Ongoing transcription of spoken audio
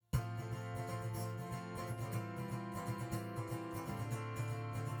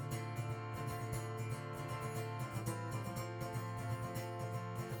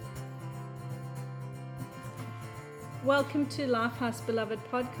Welcome to Lifehouse Beloved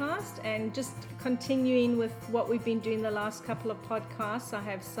podcast, and just continuing with what we've been doing the last couple of podcasts. I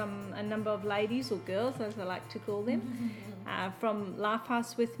have a number of ladies or girls, as I like to call them, from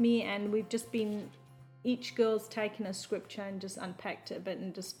Lifehouse with me, and we've just been, each girl's taken a scripture and just unpacked it a bit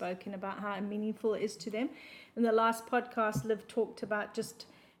and just spoken about how meaningful it is to them. In the last podcast, Liv talked about just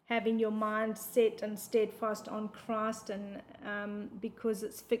having your mind set and steadfast on Christ, and because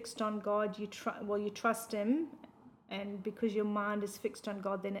it's fixed on God, you trust Him. And because your mind is fixed on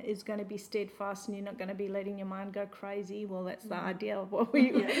God, then it is going to be steadfast, and you're not going to be letting your mind go crazy. Well, that's the idea of what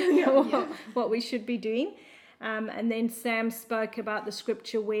we should be doing. And then Sam spoke about the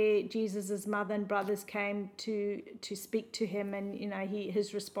scripture where Jesus' mother and brothers came to speak to him, and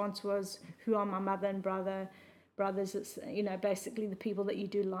his response was, "Who are my mother and brothers?" It's basically the people that you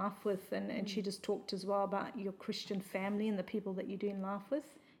do life with, and she just talked as well about your Christian family and the people that you're doing life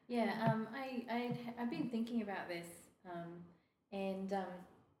with. Yeah, I've been thinking about this, and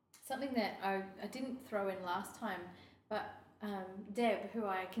something that I didn't throw in last time, but Deb, who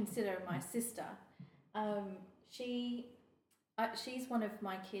I consider my sister, she's one of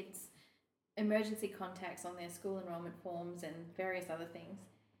my kids' emergency contacts on their school enrollment forms and various other things,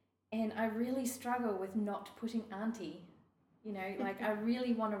 and I really struggle with not putting auntie. Like I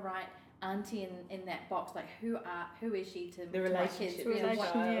really want to write auntie in that box, like who is she to my kids?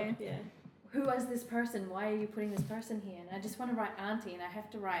 Yeah. Who is this person? Why are you putting this person here? And I just want to write auntie, and I have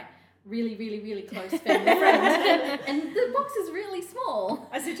to write really, really, really close family friends. And the box is really small.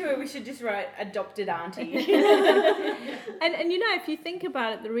 I said to her, we should just write adopted auntie. And if you think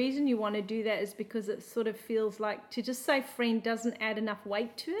about it, the reason you want to do that is because it sort of feels like to just say friend doesn't add enough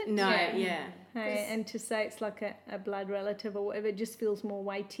weight to it. No, yeah. Hey, and to say it's like a blood relative or whatever, it just feels more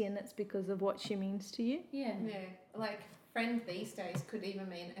weighty, and it's because of what she means to you. Yeah. Like friend these days could even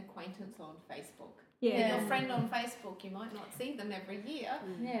mean acquaintance on Facebook. Yeah. Your friend on Facebook, you might not see them every year.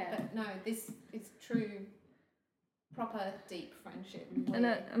 Yeah. But no, this is true, proper, deep friendship. And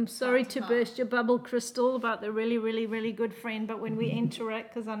I'm sorry to burst your bubble, Crystal, about the really, really, really good friend, but when we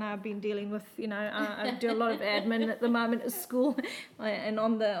interact, because I know I've been dealing with, I do a lot of admin at the moment at school, and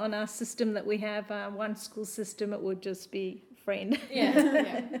on our system that we have, one school system, it would just be friend.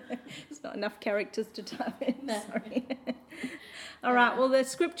 Yeah. It's not enough characters to type in. No. Sorry. All right. Well, the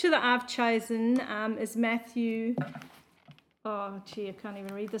scripture that I've chosen is Matthew. Oh, gee, I can't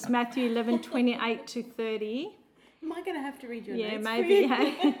even read this. Matthew 11:28-30. Am I going to have to read your notes? Yeah, maybe.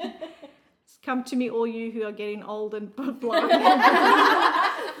 Hey. Come to me, all you who are getting old and blind. All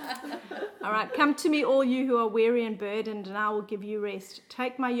right. Come to me, all you who are weary and burdened, and I will give you rest.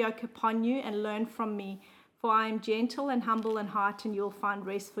 Take my yoke upon you and learn from me. For I am gentle and humble in heart, and you'll find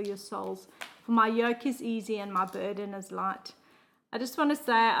rest for your souls. For my yoke is easy and my burden is light. I just want to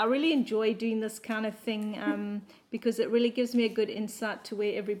say I really enjoy doing this kind of thing because it really gives me a good insight to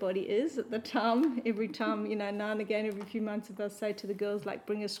where everybody is at the time. Every time, now and again, every few months, if I say to the girls, like,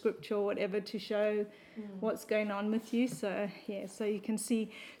 bring a scripture or whatever to show what's going on with you. So, yeah, so you can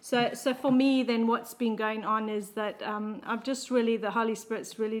see. So for me, then what's been going on is that I've just really, the Holy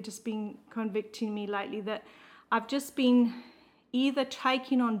Spirit's really just been convicting me lately that I've just been either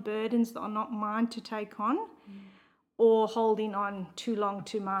taking on burdens that are not mine to take on, or holding on too long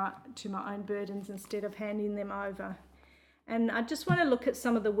to my own burdens instead of handing them over. And I just want to look at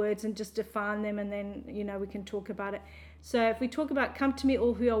some of the words and just define them, and then we can talk about it. So if we talk about come to me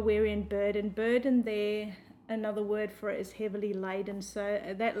all who are weary and burden there, another word for it is heavily laden. So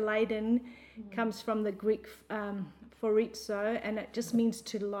that laden comes from the Greek phorizo, and it just means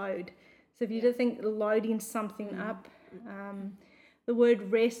to load. So if you just think loading something up, the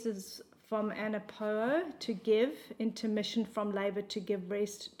word rest is from anapoe, to give, intermission from labor, to give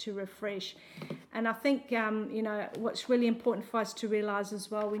rest, to refresh. And I think, what's really important for us to realize as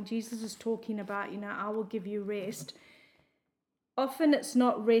well, when Jesus is talking about, I will give you rest, often it's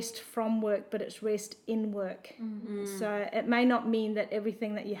not rest from work, but it's rest in work. Mm-hmm. So it may not mean that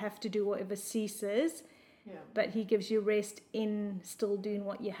everything that you have to do or ever ceases, but he gives you rest in still doing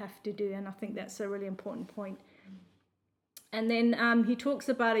what you have to do. And I think that's a really important point. And then he talks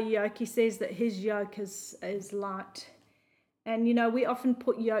about a yoke. He says that his yoke is light. And, we often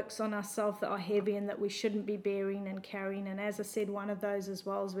put yokes on ourselves that are heavy and that we shouldn't be bearing and carrying. And as I said, one of those as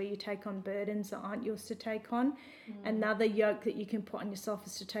well is where you take on burdens that aren't yours to take on. Another yoke that you can put on yourself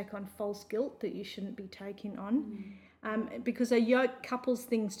is to take on false guilt that you shouldn't be taking on. Because a yoke couples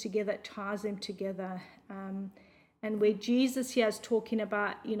things together, it ties them together. And where Jesus here is talking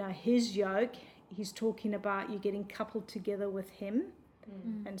about, his yoke, he's talking about you getting coupled together with him.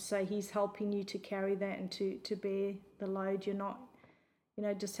 And so he's helping you to carry that and to bear the load. You're not,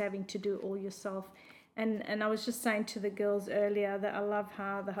 just having to do it all yourself. And I was just saying to the girls earlier that I love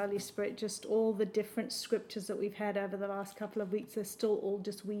how the Holy Spirit, just all the different scriptures that we've had over the last couple of weeks, are still all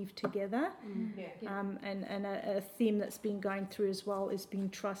just weaved together. Yeah. And a theme that's been going through as well is being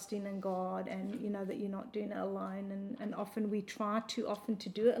trusting in God, and you know that you're not doing it alone. And often we try too often to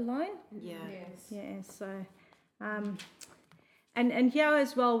do it alone. Yeah. Yes. Yeah, so and here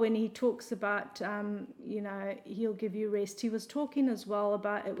as well, when he talks about you know, he'll give you rest, he was talking as well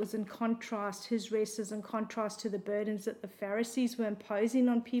about, it was in contrast, his rest is in contrast to the burdens that the Pharisees were imposing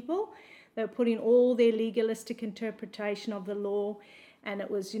on people. They were putting all their legalistic interpretation of the law, and it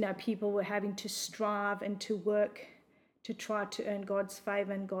was, you know, people were having to strive and to work to try to earn God's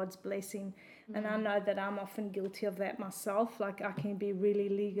favor and God's blessing. And I know that I'm often guilty of that myself. Like, I can be really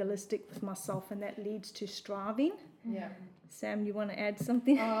legalistic with myself, and that leads to striving. Yeah. Sam, you want to add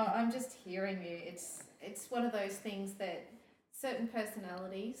something? I'm just hearing you. It's one of those things that certain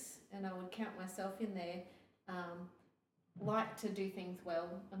personalities, and I would count myself in there, like to do things well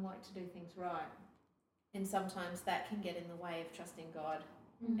and like to do things right. And sometimes that can get in the way of trusting God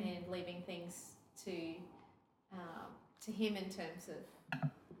and leaving things to Him in terms of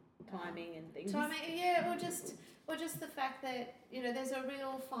Timing and things. timing. Yeah, or just the fact that, you know, there's a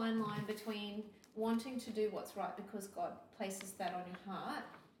real fine line between wanting to do what's right because God places that on your heart,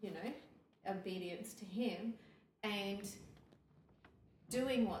 you know, obedience to Him, and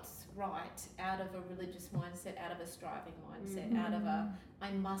doing what's right out of a religious mindset, out of a striving mindset, out of a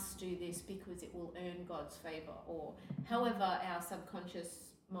I must do this because it will earn God's favour, or however our subconscious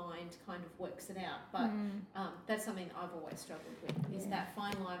mind kind of works it out. But that's something I've always struggled with, is that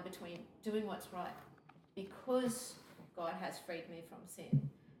fine line between doing what's right because God has freed me from sin,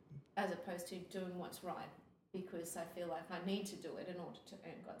 as opposed to doing what's right because I feel like I need to do it in order to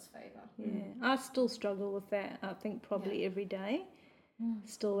earn God's favour. Yeah, I still struggle with that. I think probably every day.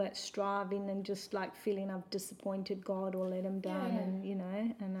 Still that striving and just like feeling I've disappointed God or let Him down, and you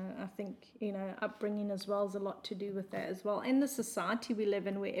know, and I think, you know, upbringing as well is a lot to do with that as well, and the society we live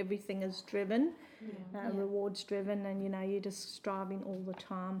in where everything is driven, rewards driven, and you know, you're just striving all the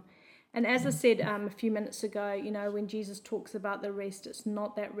time. And as I said a few minutes ago, you know, when Jesus talks about the rest, it's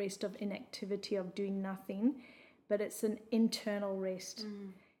not that rest of inactivity, of doing nothing, but it's an internal rest.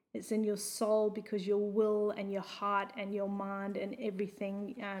 It's in your soul, because your will and your heart and your mind and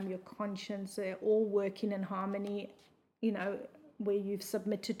everything, your conscience, they're all working in harmony, you know, where you've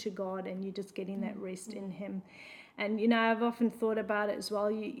submitted to God and you're just getting that rest in Him. And, you know, I've often thought about it as well.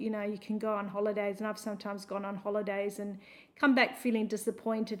 You know, you can go on holidays, and I've sometimes gone on holidays and come back feeling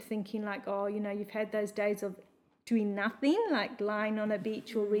disappointed, thinking like, oh, you know, you've had those days of doing nothing, like lying on a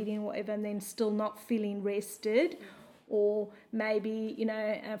beach or reading whatever, and then still not feeling rested. Or maybe, you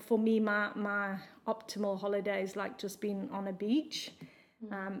know, for me, my optimal holiday is like just being on a beach.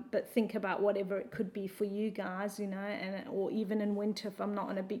 But think about whatever it could be for you guys, you know, and or even in winter, if I'm not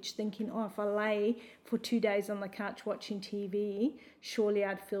on a beach, thinking, oh, if I lay for 2 days on the couch watching TV, surely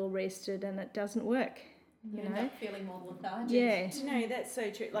I'd feel rested, and it doesn't work. You end know, up feeling more lethargic. yeah, No, that's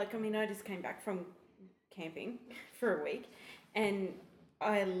so true. Like, I mean, I just came back from camping for a week, and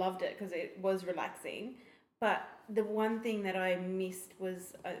I loved it because it was relaxing. But the one thing that I missed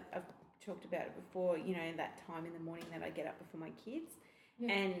was, I've talked about it before, you know, that time in the morning that I get up before my kids.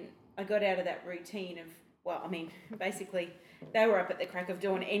 Yeah. And I got out of that routine of, well, I mean, basically they were up at the crack of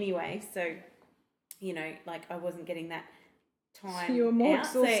dawn anyway. So, you know, like I wasn't getting that time So you were more out.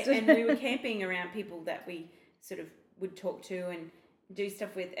 exhausted. So, and we were camping around people that we sort of would talk to and do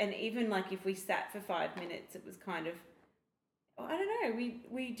stuff with. And even like if we sat for 5 minutes, it was kind of, I don't know,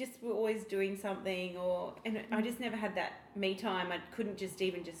 we just were always doing something, and I just never had that me time. I couldn't just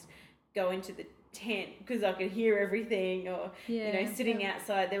go into the tent because I could hear everything, or you know, sitting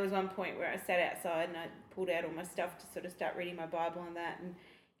outside. There was one point where I sat outside and I pulled out all my stuff to sort of start reading my Bible and that, and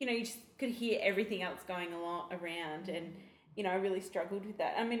you know, you just could hear everything else going along around, and you know, I really struggled with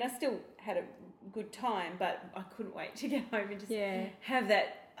that. I mean, I still had a good time, but I couldn't wait to get home and just have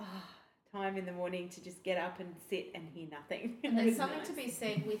that time in the morning to just get up and sit and hear nothing. And there's something to be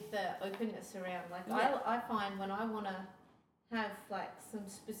said with the openness around. Like I find when I want to have like some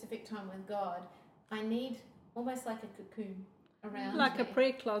specific time with God, I need almost like a cocoon around like me. a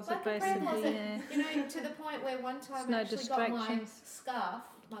prayer closet, Like a prayer basically. closet. Yeah. You know, to the point where one time No I actually got my distractions. scarf,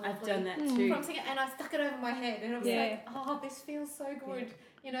 my I've lovely, done that too. from singing, and I stuck it over my head, and I was like, oh, this feels so good.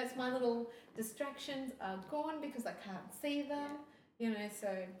 You know, it's my little distractions are gone because I can't see them. You know, so.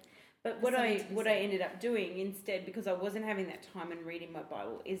 But what I ended up doing instead, because I wasn't having that time and reading my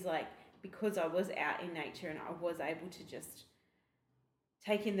Bible, is like, because I was out in nature and I was able to just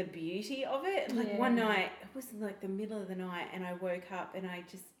take in the beauty of it. Like one night, it was like the middle of the night, and I woke up and I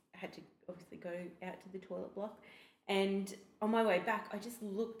just had to obviously go out to the toilet block. And on my way back, I just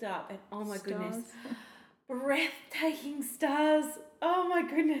looked up and oh my goodness, breathtaking stars. Oh my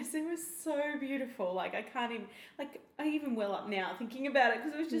goodness, it was so beautiful. Like I can't even, like I even well up now thinking about it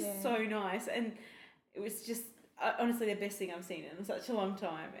because it was just so nice. And it was just honestly the best thing I've seen in such a long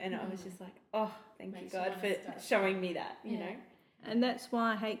time. And I was just like, oh, thank you God for showing me that, you know. And that's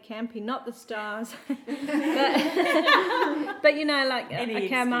why I hate camping, not the stars. but you know, like,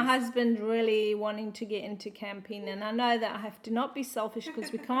 okay, my husband really wanting to get into camping, and I know that I have to not be selfish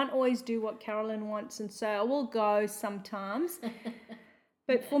because we can't always do what Carolyn wants, and so I will go sometimes.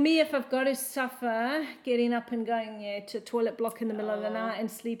 But for me, if I've got to suffer getting up and going to a toilet block in the middle of the night and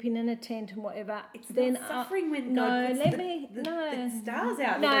sleeping in a tent and whatever, it's then not suffering when no, God let puts me the stars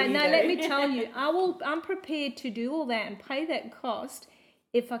out. Let me tell you, I'm prepared to do all that and pay that cost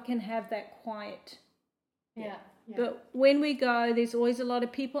if I can have that quiet. Yeah. But when we go, there's always a lot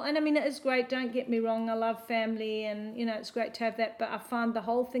of people, and I mean, it is great, don't get me wrong, I love family, and you know, it's great to have that, but I find the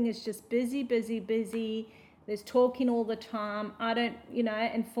whole thing is just busy. There's talking all the time. I don't, you know,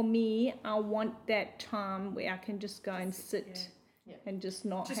 and for me, I want that time where I can just go and sit and just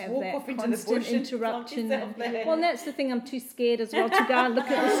not have that constant interruption. Well, and that's the thing, I'm too scared as well to go and look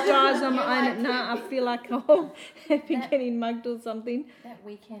at the stars on my own at night. I feel like I'll be getting mugged or something. That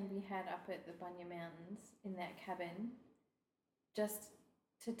weekend we had up at the Bunya Mountains in that cabin, just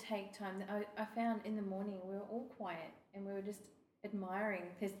to take time, I found in the morning we were all quiet and we were just admiring.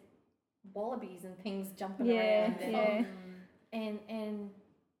 There's wallabies and things jumping around and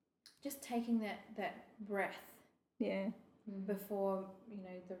just taking that breath before, you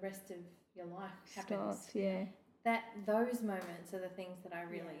know, the rest of your life happens. Those moments are the things that I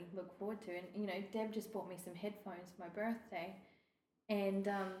really look forward to. And you know, Deb just bought me some headphones for my birthday, and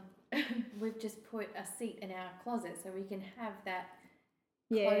we've just put a seat in our closet so we can have that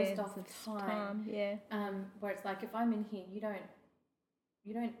closed off time. Where it's like, if I'm in here, you don't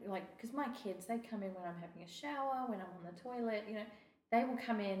like, because my kids, they come in when I'm having a shower, when I'm on the toilet, you know, they will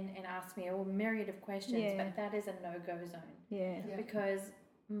come in and ask me a myriad of questions, but that is a no-go zone. Because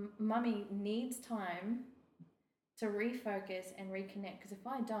mummy needs time to refocus and reconnect, because if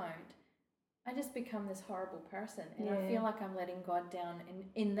I don't, I just become this horrible person, and I feel like I'm letting God down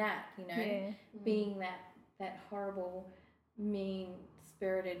in that, you know, being that horrible,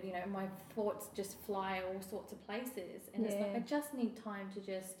 mean-spirited, you know, my thoughts just fly all sorts of places, and it's like I just need time to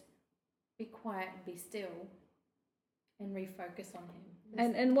just be quiet and be still and refocus on Him.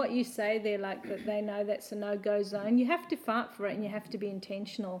 And what you say there, like that they know that's a no-go zone, you have to fight for it and you have to be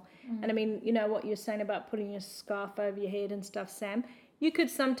intentional. And I mean, you know what you're saying about putting your scarf over your head and stuff, Sam, you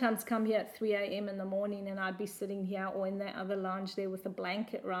could sometimes come here at 3 a.m. in the morning and I'd be sitting here or in that other lounge there with a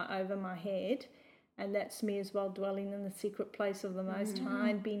blanket right over my head, and that's me as well, dwelling in the secret place of the Most High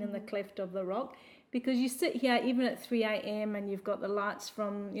and being in the cleft of the rock. Because you sit here even at 3 a.m. and you've got the lights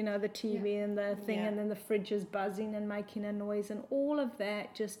from, you know, the TV and the thing, and then the fridge is buzzing and making a noise, and all of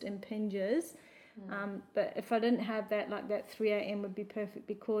that just impinges. But if I didn't have that, like that 3 a.m. would be perfect,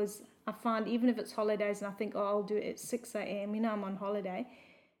 because I find even if it's holidays and I think, oh, I'll do it at 6 a.m., you know, I'm on holiday.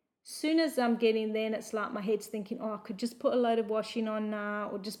 Soon as I'm getting there, and it's like my head's thinking, oh, I could just put a load of washing on now,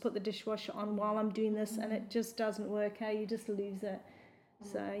 or just put the dishwasher on while I'm doing this, and it just doesn't work, you just lose it.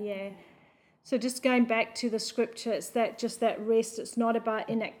 So just going back to the scripture, it's that rest. It's not about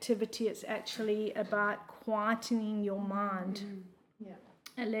inactivity. It's actually about quietening your mind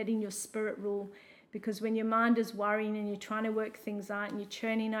and letting your spirit rule. Because when your mind is worrying and you're trying to work things out and you're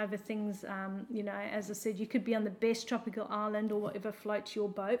churning over things, you know, as I said, you could be on the best tropical island or whatever floats your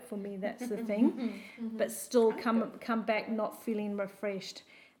boat. For me, that's the thing. But still come back not feeling refreshed.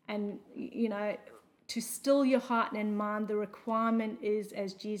 And, you know, to still your heart and mind, the requirement is,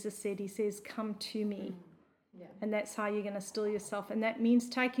 as Jesus said, He says, come to me. And that's how you're going to still yourself. And that means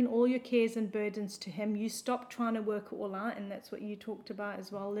taking all your cares and burdens to Him. You stop trying to work it all out. And that's what you talked about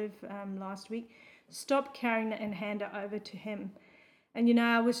as well, Liv, last week. Stop carrying it and hand it over to Him. And, you know,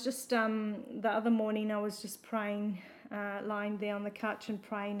 I was just, the other morning, I was just praying, lying there on the couch and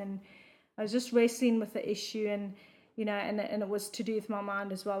praying. And I was just wrestling with the issue, and you know, and it was to do with my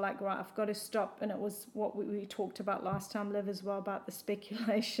mind as well, like, right, I've got to stop. And it was what we talked about last time, Liv, as well, about the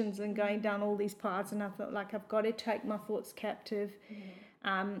speculations and going down all these paths. And I thought, like, I've got to take my thoughts captive.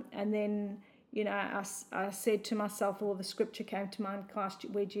 And then, you know, I said to myself, the scripture came to mind,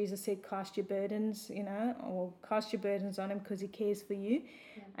 where Jesus said, cast your burdens, you know, or cast your burdens on Him because He cares for you.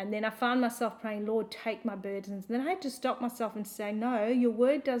 And then I found myself praying, Lord, take my burdens. And then I had to stop myself and say, no, your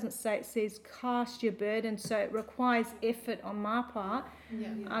word doesn't say, it says cast your burdens. So it requires effort on my part.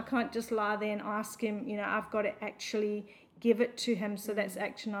 I can't just lie there and ask Him, you know, I've got to actually give it to him. So that's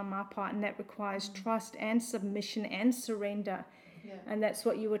action on my part, and that requires trust and submission and surrender. Yeah. And that's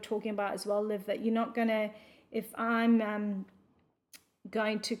what you were talking about as well, Liv, that you're not going to, if I'm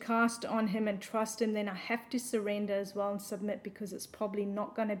going to cast on him and trust him, then I have to surrender as well and submit, because it's probably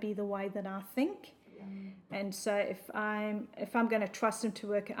not going to be the way that I think. And so if I'm going to trust him to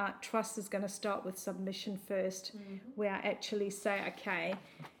work it out, trust is going to start with submission first, where I actually say, okay,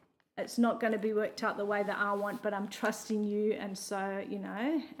 it's not going to be worked out the way that I want, but I'm trusting you. And so, you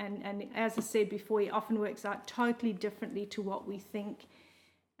know, and as I said before, he often works out totally differently to what we think.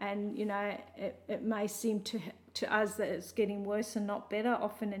 And, you know, it may seem to us that it's getting worse and not better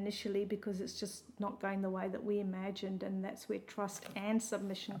often initially, because it's just not going the way that we imagined. And that's where trust and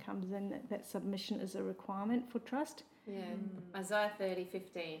submission comes in. That submission is a requirement for trust. Yeah. Isaiah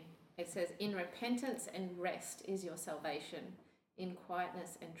 30:15. It says, "In repentance and rest is your salvation. In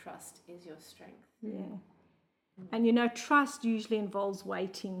quietness and trust is your strength." Yeah. And, you know, trust usually involves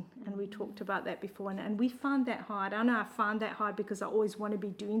waiting. And we talked about that before. And we find that hard. I know I find that hard because I always want to be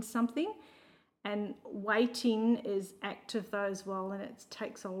doing something. And waiting is active though as well. And it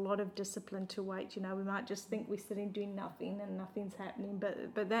takes a lot of discipline to wait. You know, we might just think we're sitting doing nothing and nothing's happening.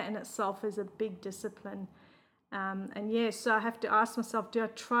 But that in itself is a big discipline. And yeah, so I have to ask myself, do I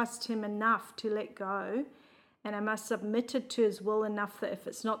trust him enough to let go? And am I submitted to his will enough that if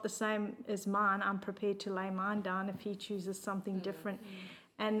it's not the same as mine, I'm prepared to lay mine down if he chooses something different?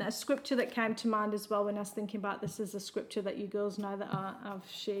 And a scripture that came to mind as well when I was thinking about this is a scripture that you girls know that I've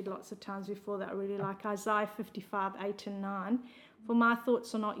shared lots of times before that I really like, Isaiah 55:8-9. "For my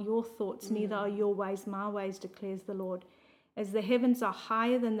thoughts are not your thoughts, neither are your ways my ways, declares the Lord. As the heavens are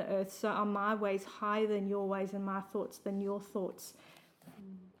higher than the earth, so are my ways higher than your ways, and my thoughts than your thoughts."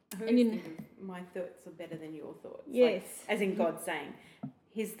 And you know, my thoughts are better than your thoughts. Yes. Like, as in God saying,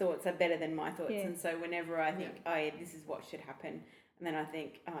 his thoughts are better than my thoughts. Yeah. And so whenever I think, oh, yeah, this is what should happen, and then I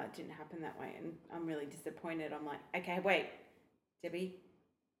think, oh, it didn't happen that way, and I'm really disappointed, I'm like, okay, wait, Debbie,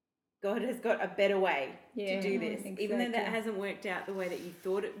 God has got a better way to do this. exactly. Even though that hasn't worked out the way that you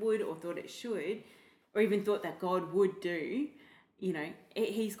thought it would or thought it should, or even thought that God would do, you know,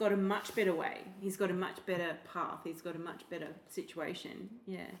 he's got a much better way. He's got a much better path. He's got a much better situation.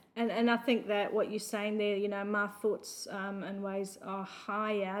 Yeah. And I think that what you're saying there, you know, my thoughts and ways are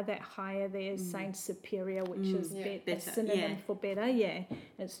higher. That higher there is saying superior, which is a better. synonym for better. Yeah,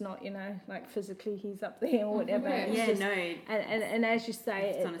 it's not, you know, like physically he's up there or whatever. It's Yeah, just, no. And as you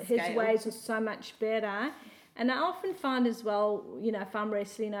say, It's on a his scale. ways are so much better. And I often find as well, you know, if I'm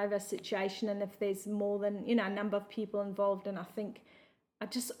wrestling over a situation and if there's more than, you know, a number of people involved, and I think I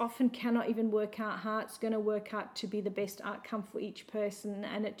just often cannot even work out how it's going to work out to be the best outcome for each person.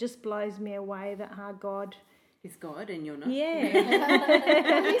 And it just blows me away that how God... Is God and you're not.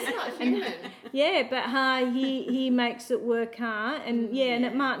 Yeah. He's not human. Yeah, but how he makes it work out. And and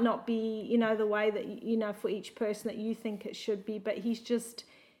it might not be, you know, the way that, you know, for each person that you think it should be, but he's just...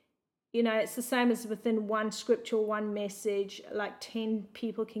 You know, it's the same as within one scripture, one message, like 10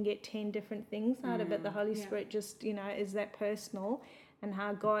 people can get 10 different things out of it. The Holy Spirit just, you know, is that personal, and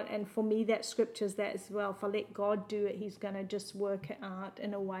how God, and for me that scripture is that as well. If I let God do it, he's going to just work it out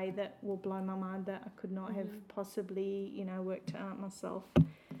in a way that will blow my mind, that I could not have possibly, you know, worked it out myself.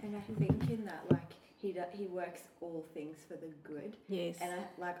 And I think in that, like, he works all things for the good. Yes. And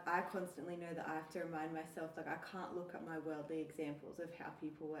I constantly know that I have to remind myself, like, I can't look at my worldly examples of how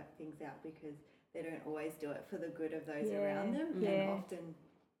people work things out, because they don't always do it for the good of those around them. Yeah. And often,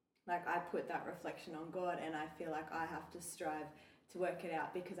 like, I put that reflection on God, and I feel like I have to strive to work it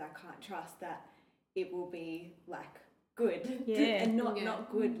out, because I can't trust that it will be, like, good. Yeah. And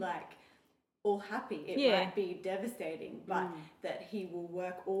not good, like, all happy. It might be devastating, but that he will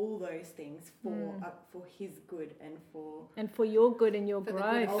work all those things for his good and for your good and your For the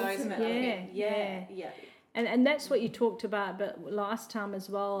growth. good of those ultimately. Yeah. And that's what you talked about, but last time as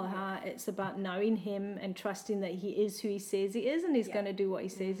well, how it's about knowing him and trusting that he is who he says he is, and he's going to do what he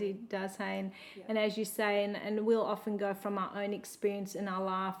says he does. Hey? And as you say, and we'll often go from our own experience in our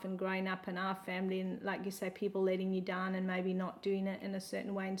life and growing up in our family, and like you say, people letting you down and maybe not doing it in a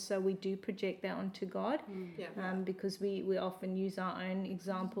certain way, and so we do project that onto God, because we often use our own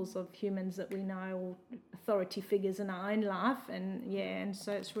examples of humans that we know, or authority figures in our own life, and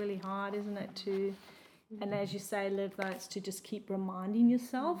so it's really hard, isn't it, to... And as you say, Liv, though, it's to just keep reminding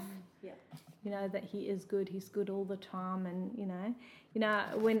yourself, you know, that he is good. He's good all the time. And, you know,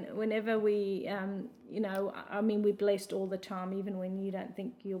 whenever we, you know, I mean, we're blessed all the time, even when you don't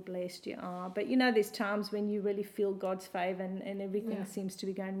think you're blessed, you are. But, you know, there's times when you really feel God's favour and everything seems to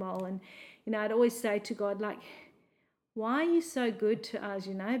be going well. And, you know, I'd always say to God, like, why are you so good to us,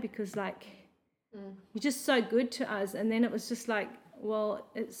 you know? Because, like, He's just so good to us. And then it was just like, well,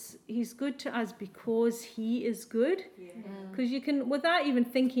 he's good to us because he is good. Because you can, without even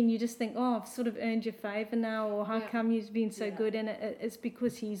thinking, you just think, oh, I've sort of earned your favor now, or how come you've been so good? And it's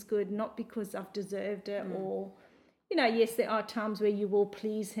because he's good, not because I've deserved it, or, you know, yes, there are times where you will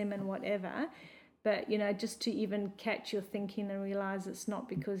please him and whatever, but, you know, just to even catch your thinking and realize it's not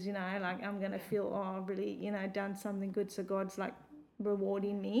because, you know, like I'm going to feel, oh, I've really, you know, done something good, so God's like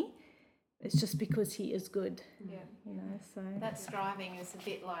rewarding me. It's just because he is good. Yeah. You know, so That striving is a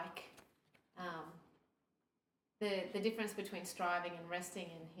bit like the difference between striving and resting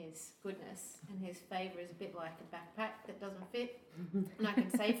in his goodness and his favour is a bit like a backpack that doesn't fit. And I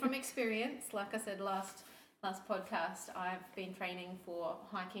can say from experience, like I said last podcast, I've been training for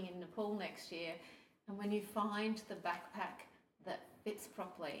hiking in Nepal next year, and when you find the backpack that fits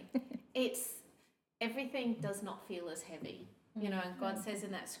properly, everything does not feel as heavy. You know, and God says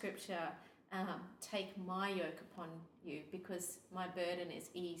in that scripture, take my yoke upon you because my burden is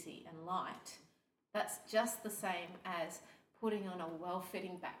easy and light. That's just the same as putting on a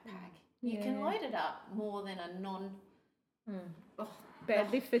well-fitting backpack. You can load it up more than a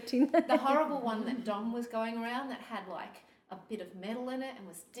badly fitting. The horrible one that Dom was going around that had like a bit of metal in it and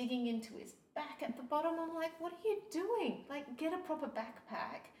was digging into his back at the bottom. I'm like, what are you doing? Like, get a proper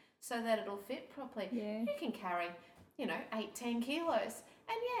backpack so that it'll fit properly. Yeah. You can carry, 8-10 kilos.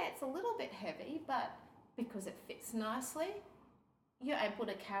 And yeah, it's a little bit heavy, but because it fits nicely, you're able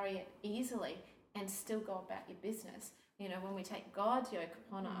to carry it easily and still go about your business. You know, when we take God's yoke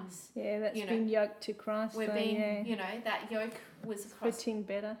upon us. Yeah, that's been yoked to Christ. We're being, that yoke was across fitting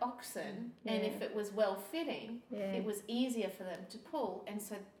better. Oxen, and if it was well fitting, it was easier for them to pull, and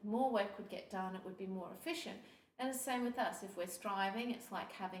so more work would get done, it would be more efficient. And it's the same with us. If we're striving, it's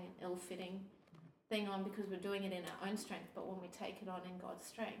like having an ill-fitting thing on because we're doing it in our own strength, but when we take it on in God's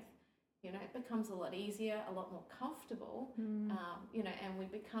strength, it becomes a lot easier, a lot more comfortable, and we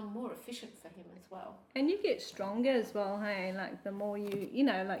become more efficient for him as well. And you get stronger as well, hey? Like the more you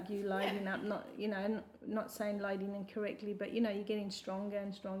loading up, not saying loading incorrectly, but you're getting stronger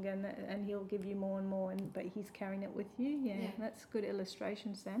and stronger, and he'll give you more and more, but he's carrying it with you. Yeah, that's a good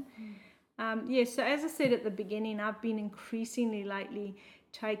illustration, Sam. So as I said at the beginning, I've been increasingly lately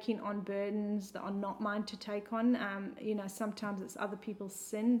taking on burdens that are not mine to take on. Sometimes it's other people's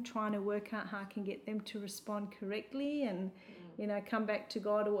sin, trying to work out how I can get them to respond correctly and, come back to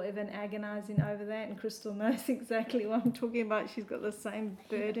God or whatever, and agonizing over that. And Crystal knows exactly what I'm talking about. She's got the same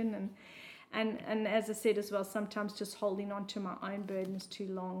burden. And as I said as well, sometimes just holding on to my own burdens too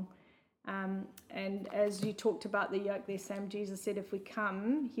long. And as you talked about the yoke there, Sam, Jesus said if we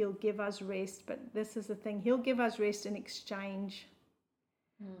come, he'll give us rest. But this is the thing, he'll give us rest in exchange.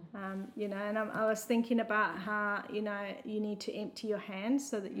 And I was thinking about how, you need to empty your hands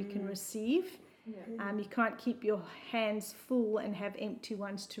so that you can receive. Yeah. You can't keep your hands full and have empty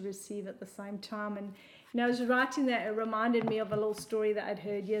ones to receive at the same time. And, I was writing that, it reminded me of a little story that I'd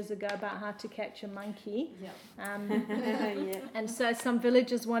heard years ago about how to catch a monkey. Yeah. And so some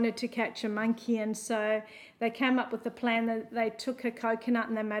villagers wanted to catch a monkey, and so they came up with a plan that they took a coconut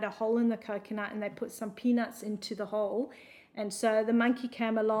and they made a hole in the coconut and they put some peanuts into the hole. And so the monkey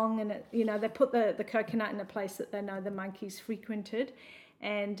came along and, they put the coconut in a place that they know the monkeys frequented.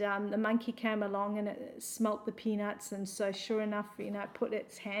 And the monkey came along and it smelt the peanuts. And so sure enough, it put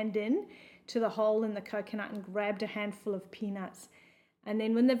its hand in to the hole in the coconut and grabbed a handful of peanuts. And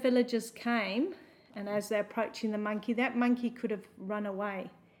then when the villagers came, and as they're approaching the monkey, that monkey could have run away.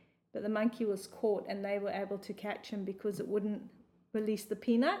 But the monkey was caught and they were able to catch him because it wouldn't release the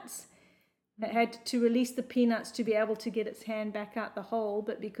peanuts. It had to release the peanuts to be able to get its hand back out the hole,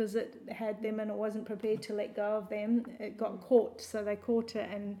 but because it had them and it wasn't prepared to let go of them, it got caught, so they caught it.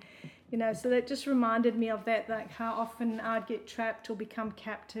 And, so that just reminded me of that, like how often I'd get trapped or become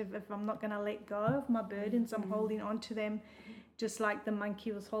captive if I'm not going to let go of my burdens. I'm holding on to them, just like the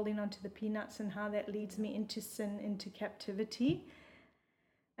monkey was holding on to the peanuts, and how that leads me into sin, into captivity.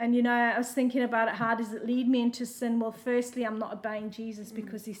 And, I was thinking about it, how does it lead me into sin? Well, firstly, I'm not obeying Jesus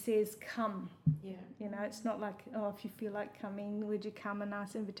because he says, come. Yeah. It's not like, oh, if you feel like coming, would you come? A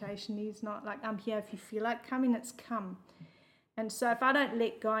nice invitation. He's not like, I'm here if you feel like coming, it's come. And so if I don't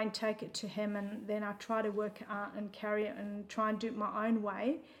let go and take it to him, and then I try to work it out and carry it and try and do it my own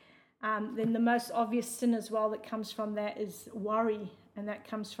way, then the most obvious sin as well that comes from that is worry. And that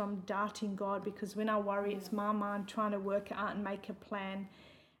comes from doubting God, because when I worry, it's my mind trying to work it out and make a plan.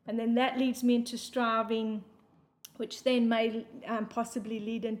 And then that leads me into striving, which then may possibly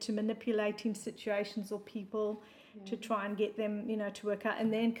lead into manipulating situations or people, to try and get them, to work out.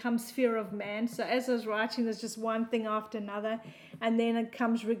 And then comes fear of man. So as I was writing, there's just one thing after another, and then it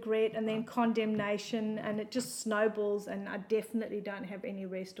comes regret, and then condemnation, and it just snowballs, and I definitely don't have any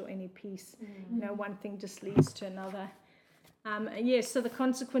rest or any peace. One thing just leads to another. So the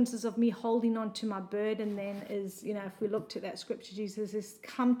consequences of me holding on to my burden then is, if we looked at that scripture, Jesus says,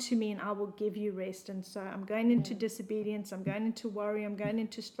 come to me and I will give you rest. And so I'm going into disobedience, I'm going into worry, I'm going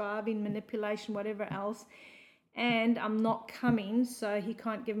into striving, manipulation, whatever else, and I'm not coming, so he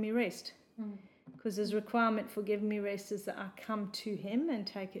can't give me rest. Because his requirement for giving me rest is that I come to him and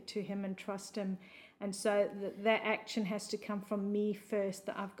take it to him and trust him. And so that action has to come from me first,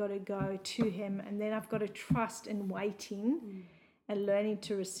 that I've got to go to him, and then I've got to trust in waiting and learning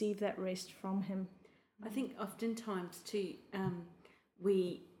to receive that rest from him. I think oftentimes too,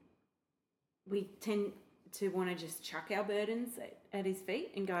 we tend to want to just chuck our burdens at his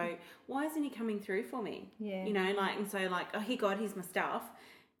feet and go, why isn't he coming through for me? Yeah. And so oh, here, God, here's my stuff.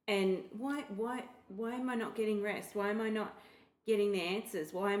 And why am I not getting rest? Why am I not getting the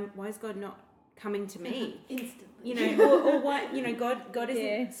answers? Why is God not coming to me instantly? Or why, God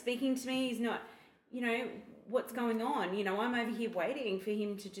isn't speaking to me. He's not, what's going on? I'm over here waiting for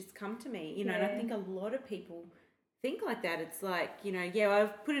him to just come to me, and I think a lot of people think like that. It's like,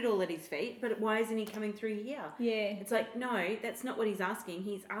 I've put it all at his feet, but why isn't he coming through here? Yeah. It's like, no, that's not what he's asking.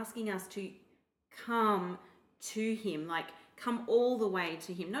 He's asking us to come to him, like come all the way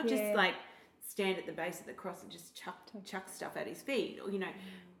to him, not just like stand at the base of the cross and just chuck stuff at his feet, or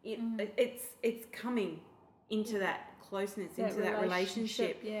it's coming into that closeness, into that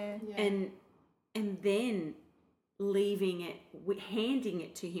relationship, and then leaving it, handing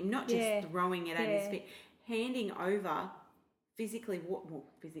it to him, not just throwing it at his feet, handing over physically,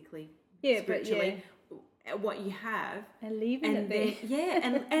 spiritually, what you have, and leaving it there.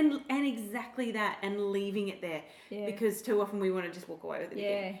 and exactly that, and leaving it there, because too often we want to just walk away with it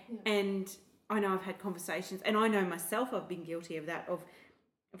again. And I know I've had conversations, and I know myself I've been guilty of that.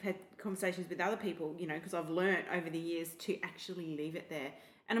 I've had conversations with other people, because I've learnt over the years to actually leave it there.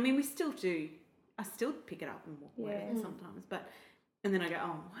 And I mean, we still do. I still pick it up and walk away with it sometimes, and then I go,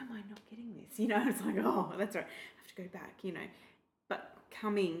 oh, why am I not getting this? It's like, oh, that's right, I have to go back, but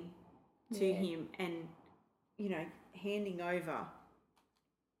coming to him and, handing over,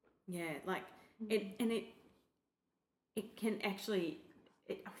 it can actually,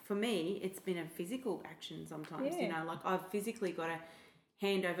 for me, it's been a physical action sometimes, like I've physically got to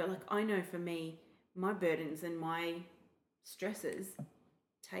hand over, like I know for me, my burdens and my stresses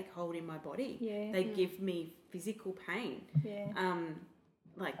take hold in my body. They give me physical pain.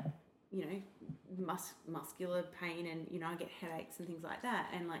 Like, muscular pain, and, I get headaches and things like that.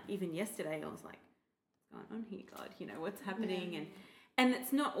 And like, even yesterday I was like, what's going on here, God? What's happening? And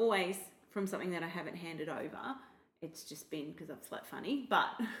it's not always from something that I haven't handed over. It's just been because I've slept funny. But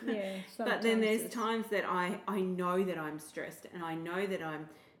but then there's times that I know that I'm stressed, and I know that I'm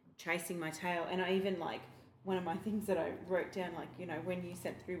chasing my tail. And I even, like, one of my things that I wrote down, like, when you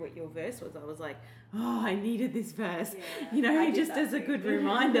sent through what your verse was, I was like, oh, I needed this verse, just as a good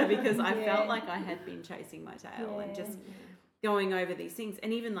reminder, because I felt like I had been chasing my tail and just going over these things.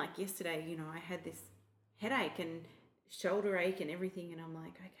 And even like yesterday, I had this headache and shoulder ache and everything, and I'm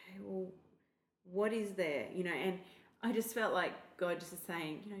like, okay, well, what is there? And I just felt like God just is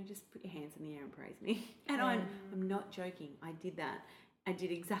saying, just put your hands in the air and praise me. And I'm not joking. I did that. I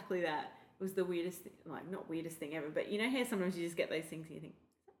did exactly that. It was the weirdest thing, like, not weirdest thing ever, but how sometimes you just get those things and you think,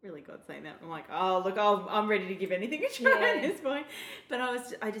 is that really God saying that? I'm like, oh, look, I'm ready to give anything a try at this point. But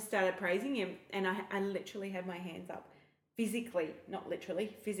I just started praising him, and I literally had my hands up, physically, not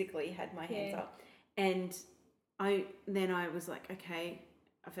literally, physically had my hands up. And I was like, okay,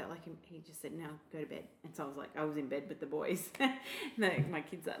 I felt like he just said, now go to bed. And so I was like, I was in bed with the boys. My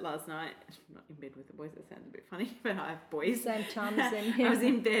kids last night, not in bed with the boys, that sounds a bit funny, but I have boys. Same time as them. I was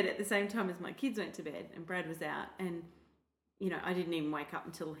in bed at the same time as my kids went to bed, and Brad was out. And, I didn't even wake up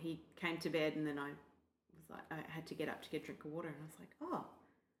until he came to bed. And then I was like, I had to get up to get a drink of water. And I was like, oh,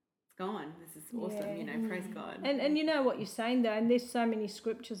 it's gone. This is awesome, praise God. And you know what you're saying, though, and there's so many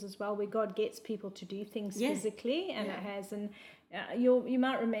scriptures as well where God gets people to do things physically, and it has. And you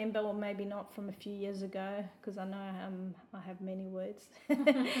might remember, or maybe not, from a few years ago, because I know I have many words.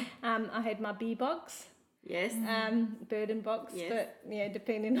 I had my B box. Yes. Burden box. Yes. But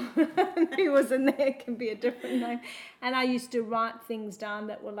depending on who was in there, it can be a different name. And I used to write things down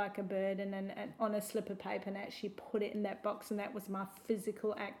that were like a burden and on a slip of paper, and actually put it in that box, and that was my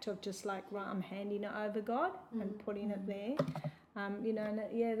physical act of just like, right, I'm handing it over, God, and putting it there. You know, and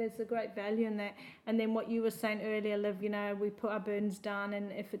there's a great value in that. And then what you were saying earlier, Liv, you know, we put our burdens down, and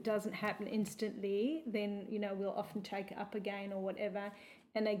if it doesn't happen instantly, then, you know, we'll often take it up again or whatever.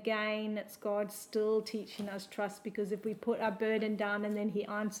 And again, it's God still teaching us trust, because if we put our burden down and then he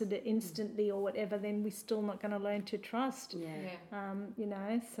answered it instantly or whatever, then we're still not going to learn to trust. You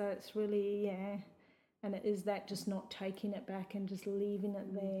know, so it's really, and it is that just not taking it back and just leaving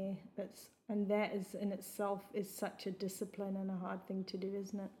it there. That is in itself is such a discipline and a hard thing to do,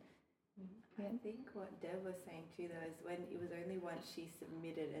 isn't it? I think what Deb was saying too, though, is when it was only once she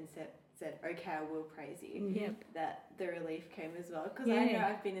submitted and said, okay, I will praise you, that the relief came as well. Because I know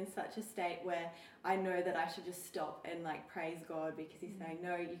I've been in such a state where I know that I should just stop and like praise God, because he's saying,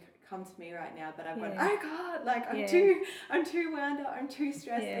 no, you come to me right now, but I've gone, oh God, like I'm too wound up, I'm too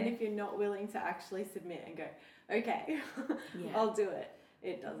stressed. And if you're not willing to actually submit and go, okay, I'll do it,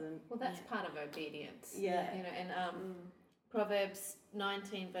 it doesn't. Well, that's part of obedience. Yeah. You know, and Proverbs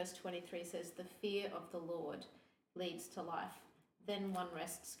 19 verse 23 says, the fear of the Lord leads to life. Then one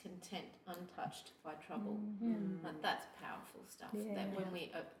rests content, untouched by trouble. Like, that's powerful stuff. That when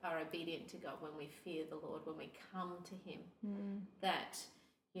we are obedient to God, when we fear the Lord, when we come to him, that,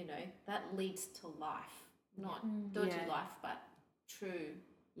 you know, that leads to life. Not dodgy life, but true,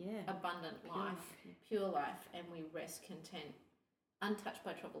 abundant life, pure life, and we rest content, untouched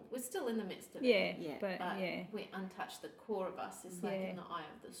by trouble. We're still in the midst of it. But we're untouched. The core of us is like in the eye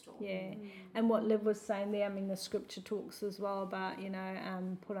of the storm. And what Liv was saying there, I mean, the scripture talks as well about, you know,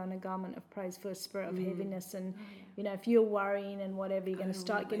 put on a garment of praise for a spirit of heaviness. And, you know, if you're worrying and whatever, you're going to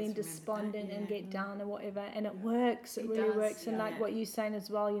start getting despondent and get down and whatever. And it works. It really works. And like what you're saying as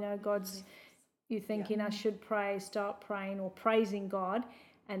well, you know, you're thinking I should pray, start praying or praising God.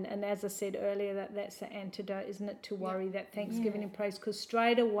 And as I said earlier, that's the antidote, isn't it, to worry, that thanksgiving and praise, because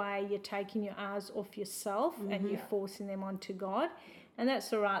straight away you're taking your eyes off yourself and you're forcing them onto God. And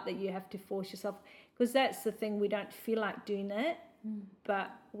that's all right that you have to force yourself, because that's the thing, we don't feel like doing it,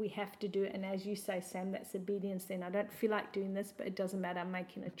 but we have to do it. And as you say, Sam, that's obedience then. I don't feel like doing this, but it doesn't matter. I'm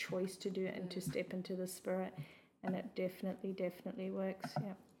making a choice to do it and to step into the Spirit. And it definitely works,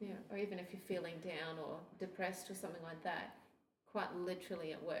 Or even if you're feeling down or depressed or something like that, quite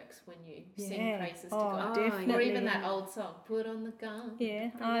literally it works when you sing praises to God. Definitely. Or even that old song, put on the gun.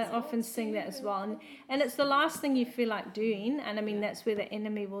 I often sing that as well. And it's the last thing you feel like doing. And I mean, that's where the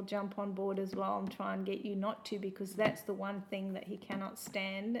enemy will jump on board as well and try and get you not to, because that's the one thing that he cannot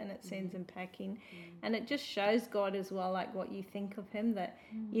stand, and it sends him packing. And it just shows God as well, like what you think of him, that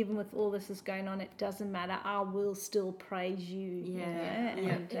even with all this is going on, it doesn't matter. I will still praise you.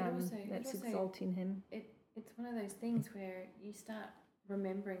 And that's exalting him. It's one of those things where you start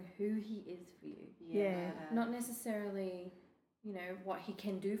remembering who he is for you. Not necessarily, you know, what he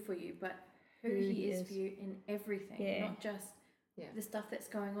can do for you, but who he is for you in everything. Not just the stuff that's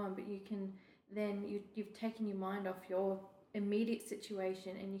going on, but you can then, you've taken your mind off your immediate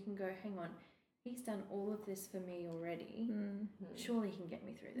situation and you can go, hang on, he's done all of this for me already. Surely he can get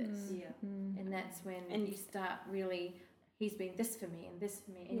me through this. And that's when you start really, he's been this for me and this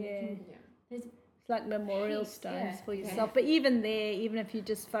for me. And you can, it's like memorial stones for yourself. But even there, even if you're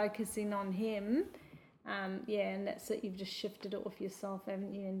just focusing on him, and that's it, you've just shifted it off yourself,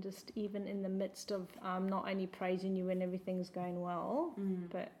 haven't you? And just even in the midst of not only praising you when everything's going well,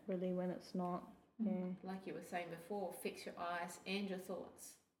 but really when it's not. Like you were saying before, fix your eyes and your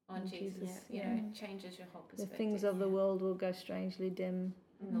thoughts on Jesus. You know, it changes your whole perspective. The things of the world will go strangely dim.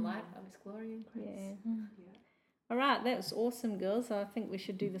 In the light of his glory and grace. All right, that was awesome, girls. I think we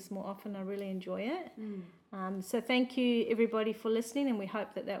should do this more often. I really enjoy it. So thank you, everybody, for listening, and we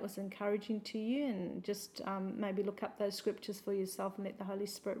hope that was encouraging to you. And just maybe look up those scriptures for yourself and let the Holy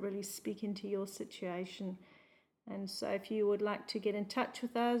Spirit really speak into your situation. And so if you would like to get in touch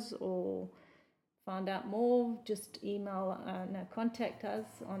with us or find out more, just contact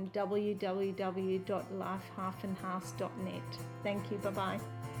us on www.life-house.net. Thank you. Bye-bye.